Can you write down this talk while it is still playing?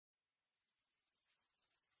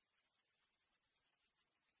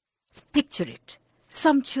Picture it.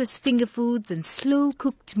 Sumptuous finger foods and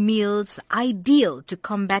slow-cooked meals, ideal to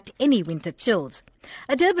combat any winter chills.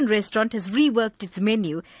 A Durban restaurant has reworked its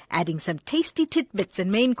menu, adding some tasty tidbits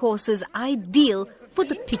and main courses ideal for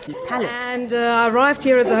the picky palate. And I arrived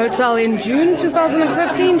here at the hotel in June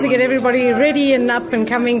 2015 to get everybody ready and up and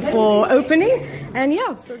coming for opening. And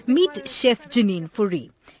Meet Chef Janine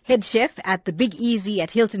Fourie, head chef at the Big Easy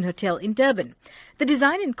at Hilton Hotel in Durban. The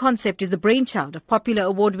design and concept is the brainchild of popular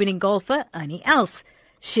award-winning golfer Ernie Els.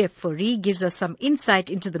 Chef Fourie gives us some insight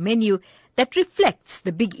into the menu that reflects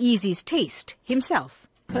the Big Easy's taste himself.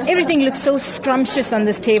 Everything looks so scrumptious on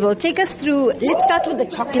this table. Take us through, let's start with the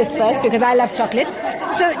chocolate first because I love chocolate.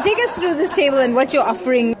 So take us through this table and what you're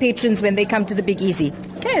offering patrons when they come to the Big Easy.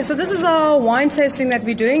 Okay, so this is our wine tasting that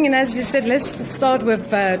we're doing, and as you said, let's start with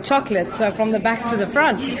chocolate, so from the back to the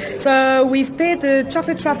front. So we've paired the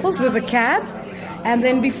chocolate truffles with the cab, and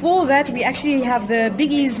then before that we actually have the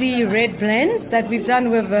Big Easy red blend that we've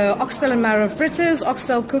done with oxtail and marrow fritters,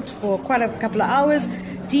 oxtail cooked for quite a couple of hours,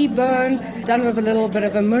 deboned, done with a little bit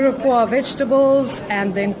of a mirepoix vegetables,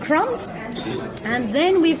 and then crumbed. And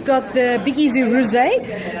then we've got the Big Easy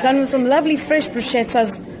rosé, done with some lovely fresh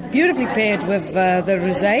bruschettas, beautifully paired with the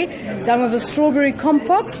rosé, done with a strawberry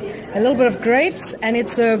compote, a little bit of grapes, and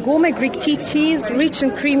it's a gourmet Greek cheese, rich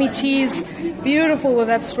and creamy cheese, beautiful with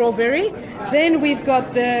that strawberry. Then we've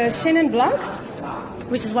got the Chenin Blanc,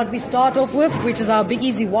 which is what we start off with, which is our Big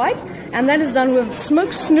Easy white, and that is done with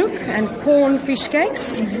smoked snook and corn fish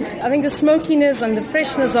cakes. I think the smokiness and the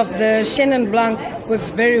freshness of the Chenin Blanc works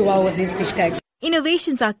very well with these fish cakes.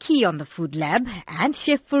 Innovations are key on the Food Lab, and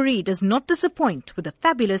Chef Fourie does not disappoint with a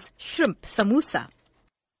fabulous shrimp samosa.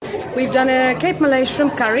 We've done a Cape Malay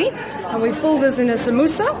shrimp curry, and we filled this in a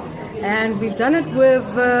samosa. And we've done it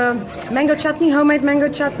with mango chutney, homemade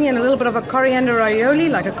mango chutney, and a little bit of a coriander aioli,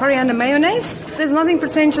 like a coriander mayonnaise. There's nothing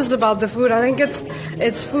pretentious about the food. I think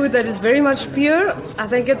it's food that is very much pure. I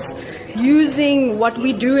think it's using what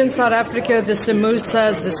we do in South Africa, the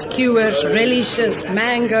samosas, the skewers, relishes,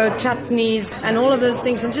 mango, chutneys, and all of those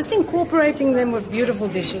things, and just incorporating them with beautiful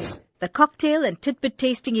dishes. The cocktail and tidbit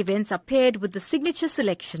tasting events are paired with the signature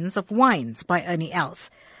selections of wines by Ernie Els.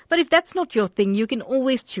 But if that's not your thing, you can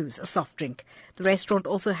always choose a soft drink. The restaurant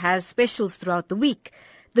also has specials throughout the week.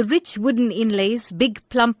 The rich wooden inlays, big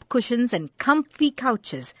plump cushions and comfy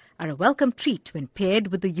couches are a welcome treat when paired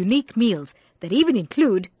with the unique meals that even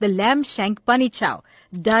include the lamb shank bunny chow,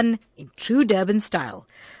 done in true Durban style.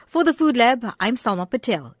 For the Food Lab, I'm Salma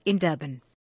Patel in Durban.